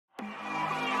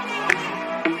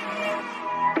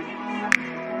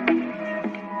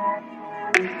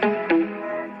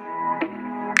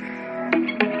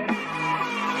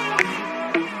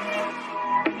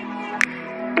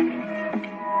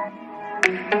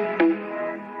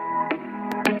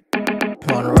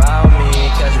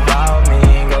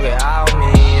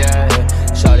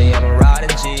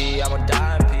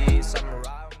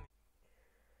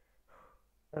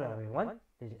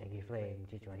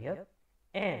Join here,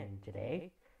 and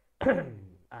today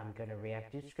I'm gonna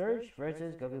react to Scourge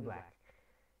versus Goku Black.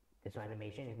 This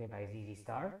animation is made by ZZ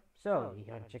Star, so you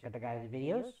can check out the guy's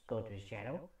videos, go to his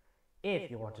channel.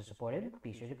 If you want to support him,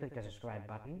 be sure to click the subscribe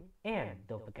button, and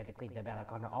don't forget to click the bell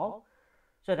icon on all,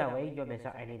 so that way you don't miss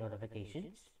out any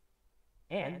notifications.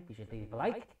 And be sure to leave a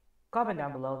like, comment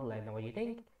down below to let me know what you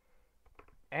think,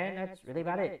 and that's really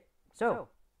about it. So,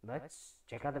 let's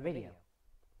check out the video.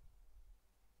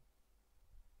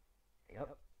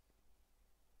 Yep.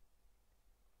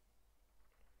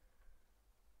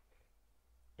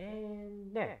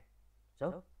 And there.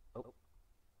 So,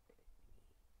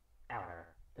 hour.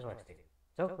 This one to do.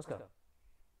 So, let's go.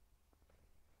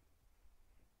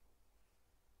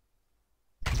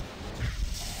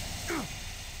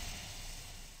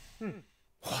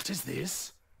 What is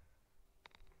this?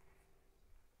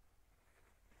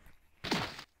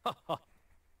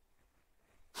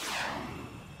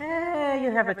 You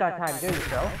haven't got time to do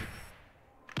so.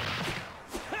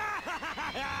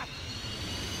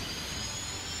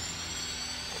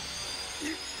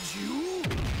 You?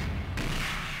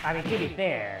 I mean, to be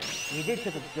fair, we did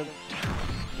took a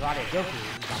lot of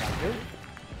Goku,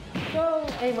 so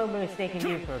anyone would mistaken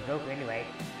you for Goku anyway.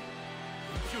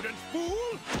 Impudent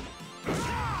fool!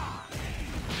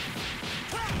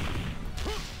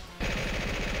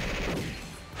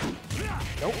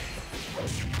 Nope.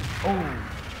 Oh.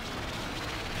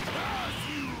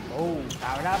 Oh,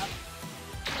 powered up.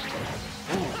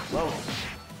 Ooh, whoa.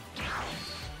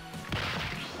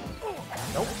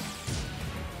 Nope.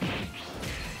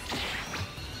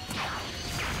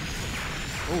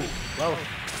 Ooh, whoa.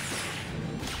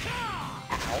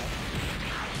 Ow.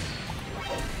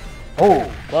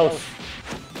 Oh, close.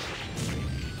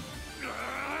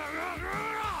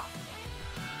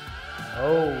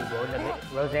 Oh, going to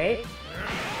Rose?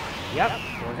 Yep,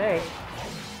 Rose.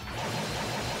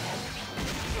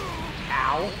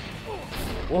 Ow.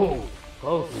 Whoa,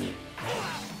 close.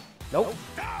 Nope.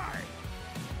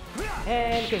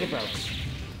 And kick it broke.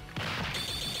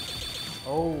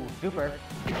 Oh, super.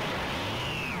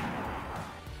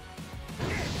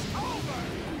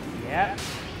 Yep.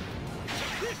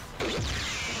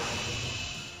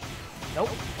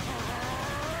 Nope.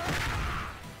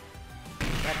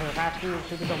 That's the fast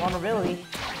to the vulnerability.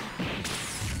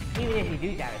 Even if you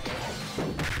do damage it.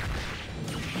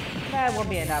 That won't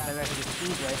be enough unless you get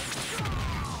speed with.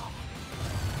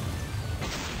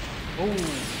 Ooh.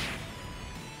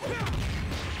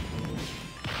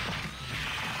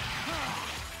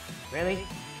 Really?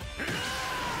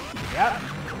 Yep.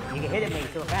 You can hit it me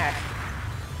so fast.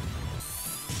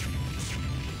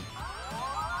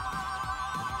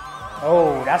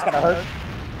 Oh, that's gonna hurt.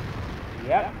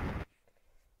 Yep.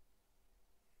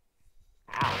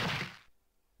 Ow.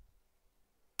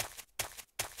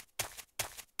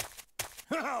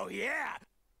 Oh, yeah!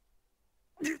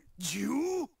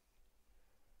 You?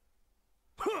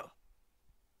 Huh.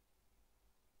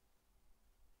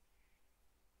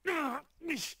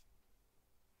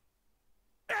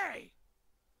 Hey!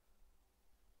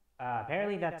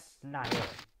 Apparently that's not him.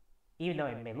 Even though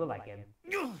it may look like him.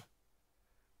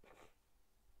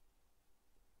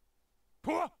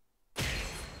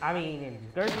 I mean, in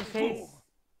Scourge's case,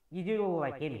 you do look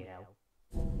like him, you know.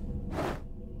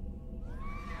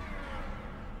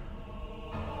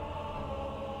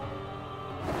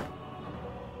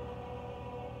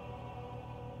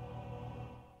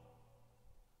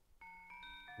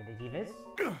 The Divas?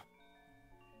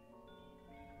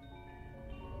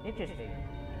 Interesting.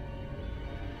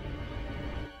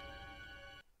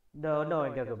 Though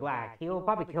knowing Goku Black, he'll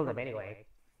probably kill them anyway.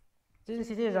 Since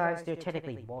his eyes, they're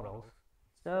technically mortals.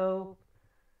 So,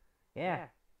 yeah.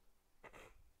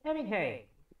 I mean, hey,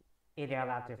 if they're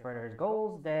allowed to further his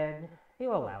goals, then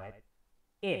he'll allow it.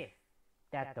 If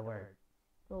that's the word.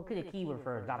 Well, the keyword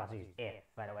for Zamasu is if,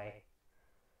 by the way.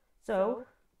 So,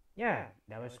 yeah,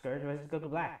 that was Scourge vs. Goku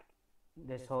Black.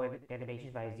 This whole animation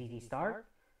is by ZZ Star.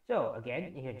 So,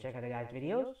 again, you can check out the guy's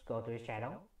videos, go to his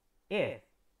channel. If,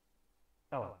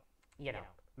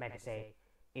 meant to say,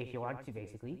 if you want to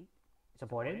basically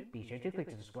support him, be sure to click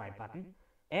the subscribe button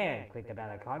and click the bell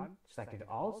icon, select it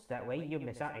all, so that way you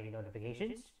miss out any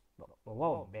notifications. Well,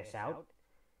 won't miss out.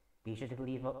 Be sure to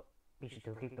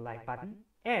click the like button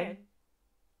and,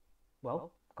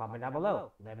 well, comment down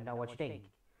below. Let me know what you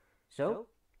think. So,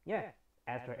 yeah,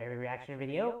 as for every reaction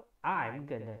video, I'm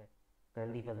gonna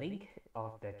leave a link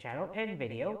of the channel and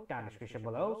video down in the description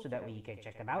below, so that way you can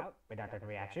check them out without the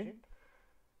reaction.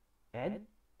 And,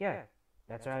 yeah,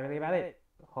 that's really about it.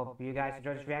 Hope you guys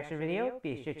enjoyed this reaction video.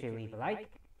 Be sure to leave a like,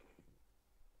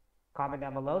 comment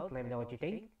down below to let me know what you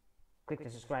think. click the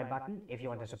subscribe button if you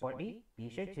want to support me. Be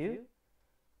sure to,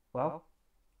 well,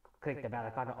 click the bell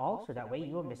icon on all so that way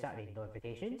you won't miss out any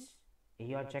notifications. If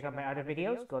you want to check out my other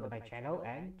videos, go to my channel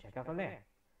and check out from there.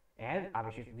 And I'll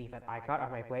be sure to leave an icon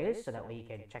on my playlist so that way you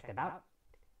can check them out.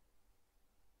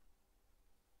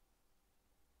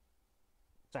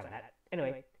 Sorry about that.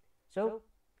 Anyway, so,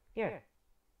 yeah.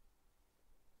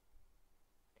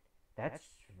 That's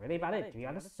really about it, to be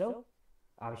honest. So,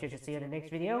 I'll be sure to see you in the next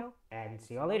video, and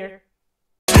see you all later.